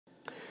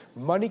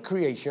money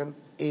creation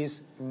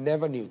is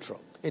never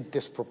neutral. It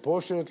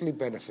disproportionately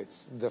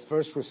benefits the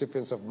first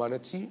recipients of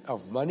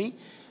money,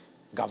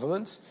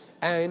 governments,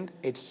 and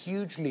it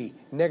hugely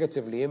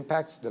negatively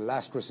impacts the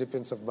last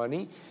recipients of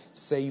money,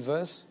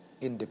 savers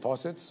in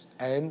deposits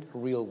and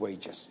real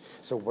wages.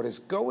 So what is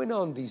going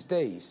on these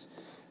days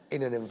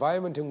in an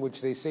environment in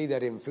which they say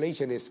that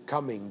inflation is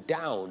coming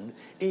down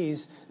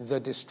is the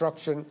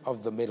destruction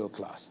of the middle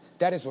class.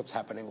 That is what's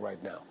happening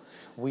right now.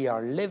 We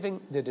are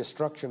living the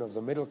destruction of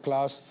the middle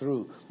class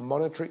through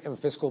monetary and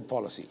fiscal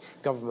policy.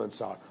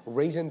 Governments are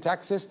raising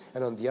taxes,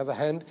 and on the other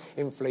hand,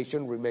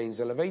 inflation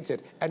remains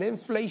elevated. And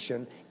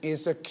inflation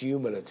is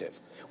accumulative.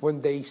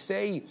 When they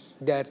say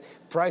that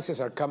prices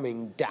are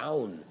coming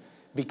down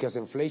because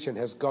inflation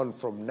has gone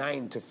from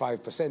 9 to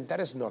 5%, that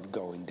is not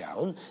going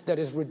down. That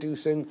is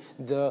reducing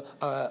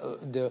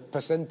the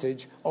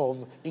percentage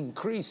of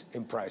increase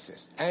in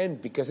prices.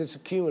 And because it's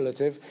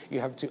cumulative, you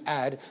have to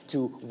add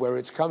to where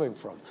it's coming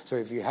from. So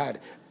if you had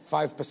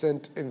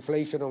 5%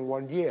 inflation on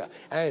 1 year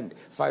and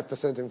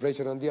 5%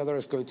 inflation on the other,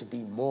 is going to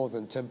be more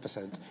than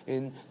 10%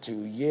 in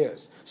 2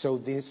 years. So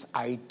this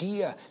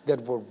idea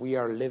that what we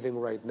are living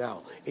right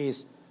now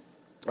is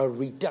a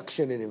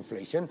reduction in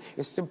inflation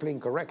is simply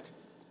incorrect.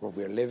 What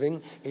we're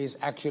living is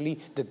actually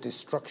the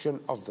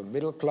destruction of the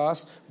middle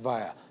class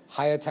via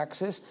higher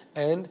taxes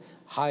and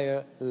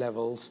higher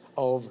levels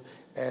of,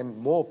 and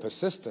more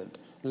persistent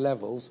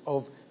levels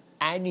of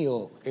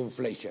annual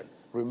inflation.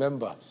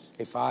 Remember,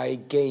 if I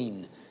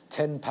gain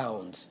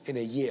 £10 in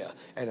a year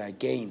and I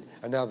gain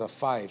another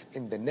 5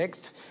 in the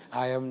next,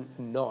 I am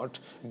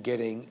not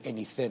getting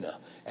any thinner.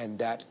 And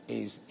that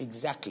is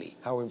exactly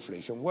how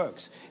inflation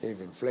works. If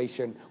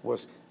inflation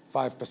was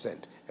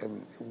 5%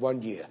 in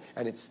 1 year,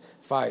 and it's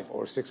 5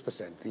 or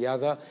 6% the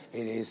other,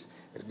 it is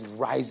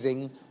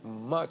rising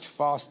much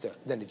faster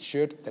than it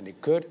should, than it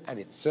could, and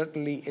it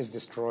certainly is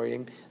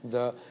destroying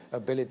the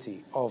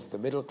ability of the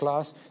middle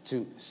class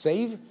to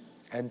save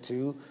and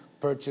to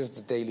purchase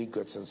the daily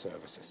goods and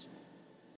services.